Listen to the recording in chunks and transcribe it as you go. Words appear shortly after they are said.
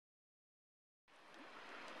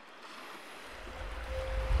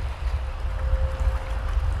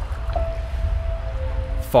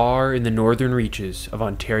Far in the northern reaches of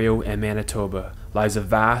Ontario and Manitoba lies a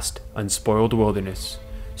vast, unspoiled wilderness,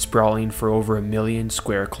 sprawling for over 1 million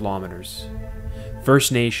square kilometers. First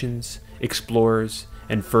Nations, explorers,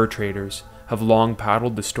 and fur traders have long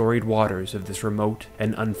paddled the storied waters of this remote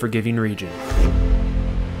and unforgiving region.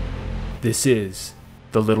 This is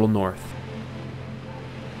the Little North.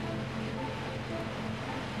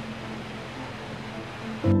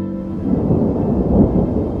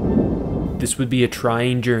 This would be a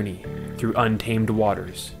trying journey through untamed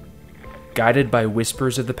waters. Guided by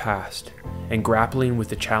whispers of the past and grappling with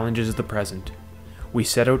the challenges of the present, we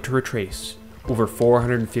set out to retrace over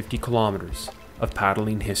 450 kilometers of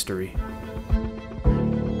paddling history.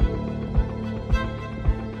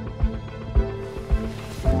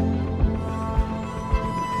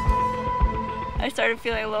 I started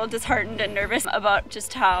feeling a little disheartened and nervous about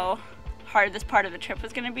just how hard this part of the trip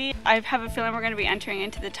was going to be. I have a feeling we're going to be entering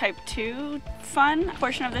into the Type 2 fun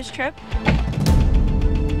portion of this trip.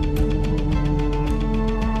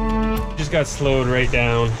 Just got slowed right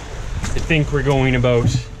down. I think we're going about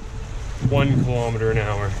 1 kilometer an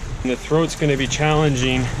hour. And the throat's going to be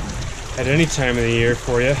challenging at any time of the year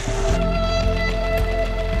for you.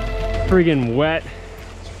 Friggin' wet,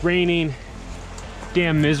 it's raining,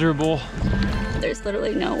 damn miserable. There's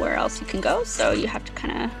literally nowhere else you can go, so you have to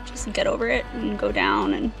kind of just get over it and go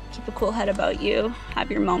down and keep a cool head about you, have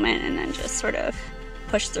your moment, and then just sort of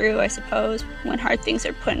push through, I suppose. When hard things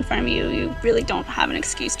are put in front of you, you really don't have an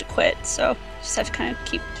excuse to quit, so you just have to kind of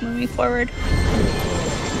keep moving forward.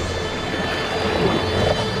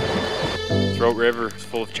 Throat River is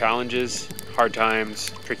full of challenges, hard times,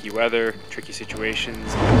 tricky weather, tricky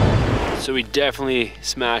situations. So we definitely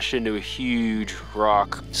smashed into a huge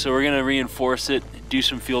rock. So we're gonna reinforce it, do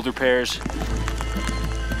some field repairs.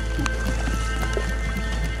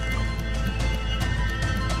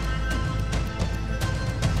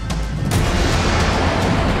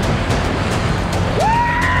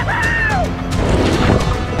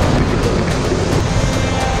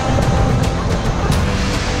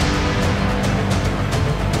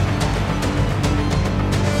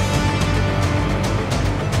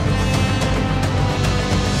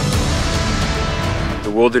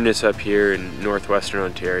 The wilderness up here in northwestern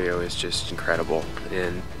Ontario is just incredible,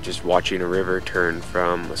 and just watching a river turn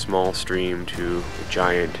from a small stream to a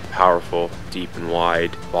giant, powerful, deep and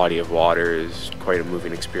wide body of water is quite a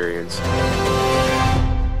moving experience.